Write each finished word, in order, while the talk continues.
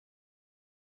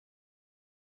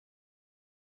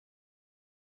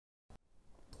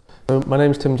So my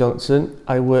name is Tim Johnson.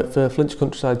 I work for Flintshire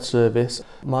Countryside Service.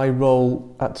 My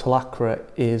role at Nhalacre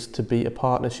is to be a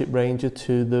partnership ranger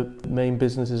to the main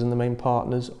businesses and the main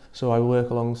partners. So I work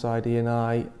alongside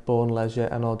E&I, Bourne Leisure,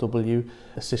 NRW,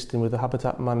 assisting with the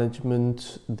habitat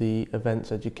management, the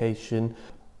events education.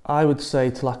 I would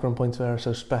say Nhalacre and Point of Ayre are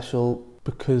so special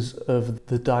because of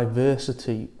the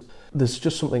diversity. There's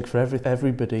just something for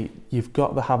everybody. You've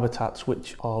got the habitats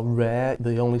which are rare,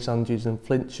 the only sand dunes in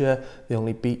Flintshire, the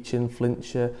only beach in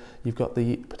Flintshire. You've got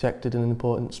the protected and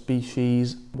important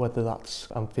species, whether that's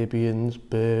amphibians,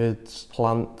 birds,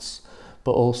 plants,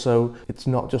 but also it's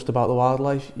not just about the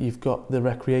wildlife. You've got the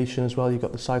recreation as well. You've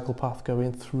got the cycle path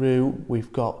going through.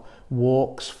 We've got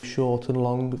walks, short and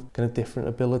long, kind of different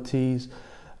abilities.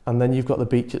 And then you've got the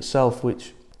beach itself,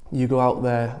 which you go out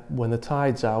there when the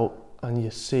tide's out and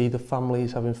you see the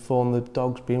families having fun, the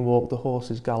dogs being walked, the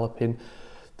horses galloping.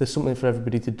 There's something for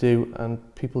everybody to do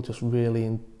and people just really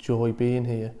enjoy being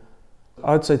here.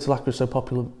 I'd say Nhalacre is so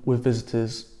popular with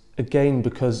visitors, again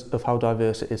because of how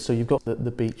diverse it is. So you've got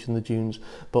the beach and the dunes,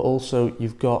 but also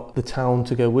you've got the town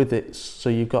to go with it. So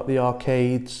you've got the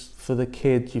arcades for the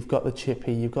kids, you've got the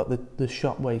chippy, you've got the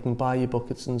shop where you can buy your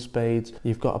buckets and spades,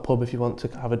 you've got a pub if you want to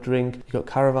have a drink, you've got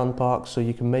caravan parks so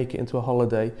you can make it into a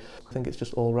holiday. I think it's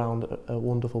just all round a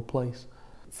wonderful place.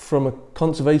 From a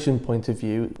conservation point of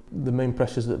view, the main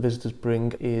pressures that visitors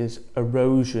bring is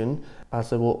erosion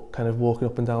as they're kind of walking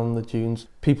up and down the dunes.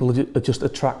 People are just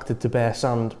attracted to bare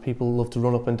sand. People love to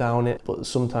run up and down it, but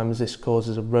sometimes this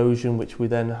causes erosion, which we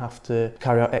then have to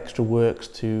carry out extra works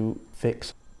to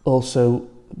fix. Also,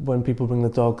 when people bring the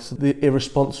dogs, the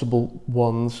irresponsible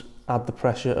ones add the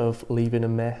pressure of leaving a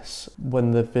mess.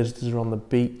 When the visitors are on the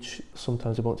beach,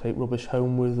 sometimes they won't take rubbish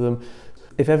home with them.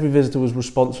 If every visitor was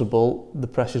responsible, the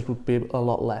pressures would be a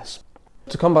lot less.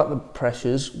 To combat the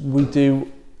pressures, we do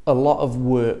a lot of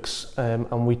works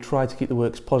and we try to keep the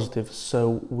works positive.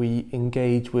 So we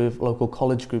engage with local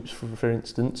college groups, for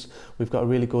instance. We've got a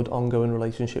really good ongoing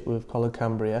relationship with Coleg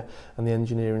Cambria and the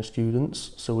engineering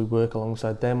students. So we work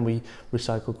alongside them. We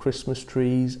recycle Christmas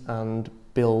trees and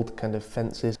build kind of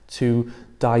fences to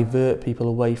divert people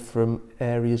away from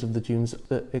areas of the dunes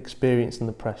that are experiencing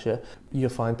the pressure. You'll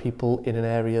find people in an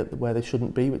area where they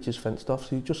shouldn't be, which is fenced off,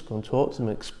 so you just go and talk to them,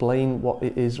 explain what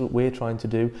it is that we're trying to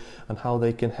do and how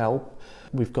they can help.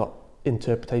 We've got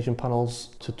interpretation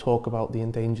panels to talk about the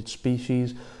endangered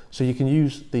species, so you can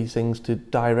use these things to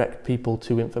direct people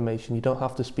to information. You don't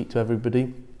have to speak to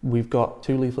everybody. We've got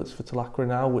 2 leaflets for Nhalacre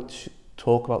now, which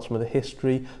talk about some of the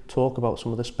history, talk about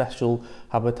some of the special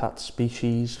habitat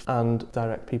species and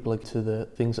direct people to the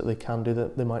things that they can do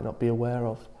that they might not be aware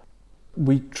of.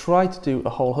 We try to do a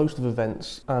whole host of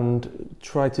events and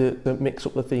try to mix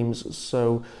up the themes.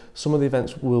 So some of the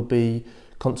events will be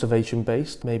conservation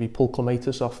based, maybe pull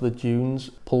clematis off the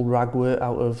dunes, pull ragwort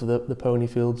out of the pony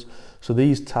fields. So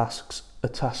these tasks are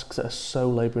tasks that are so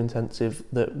labour intensive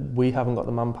that we haven't got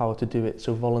the manpower to do it.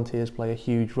 So volunteers play a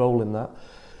huge role in that.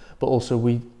 But also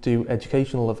we do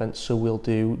educational events, so we'll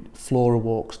do flora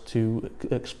walks to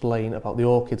explain about the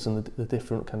orchids and the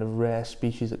different kind of rare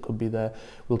species that could be there.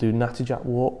 We'll do natterjack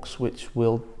walks, which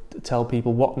will tell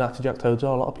people what natterjack toads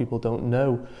are. A lot of people don't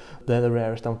know they're the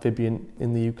rarest amphibian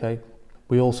in the UK.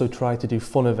 We also try to do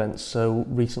fun events, so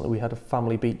recently we had a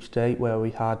family beach day where we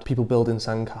had people building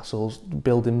sandcastles,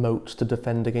 building moats to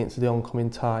defend against the oncoming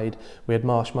tide. We had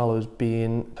marshmallows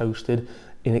being toasted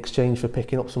in exchange for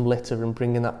picking up some litter and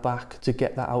bringing that back to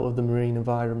get that out of the marine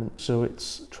environment. So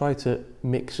it's try to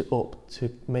mix it up to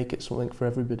make it something for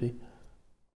everybody.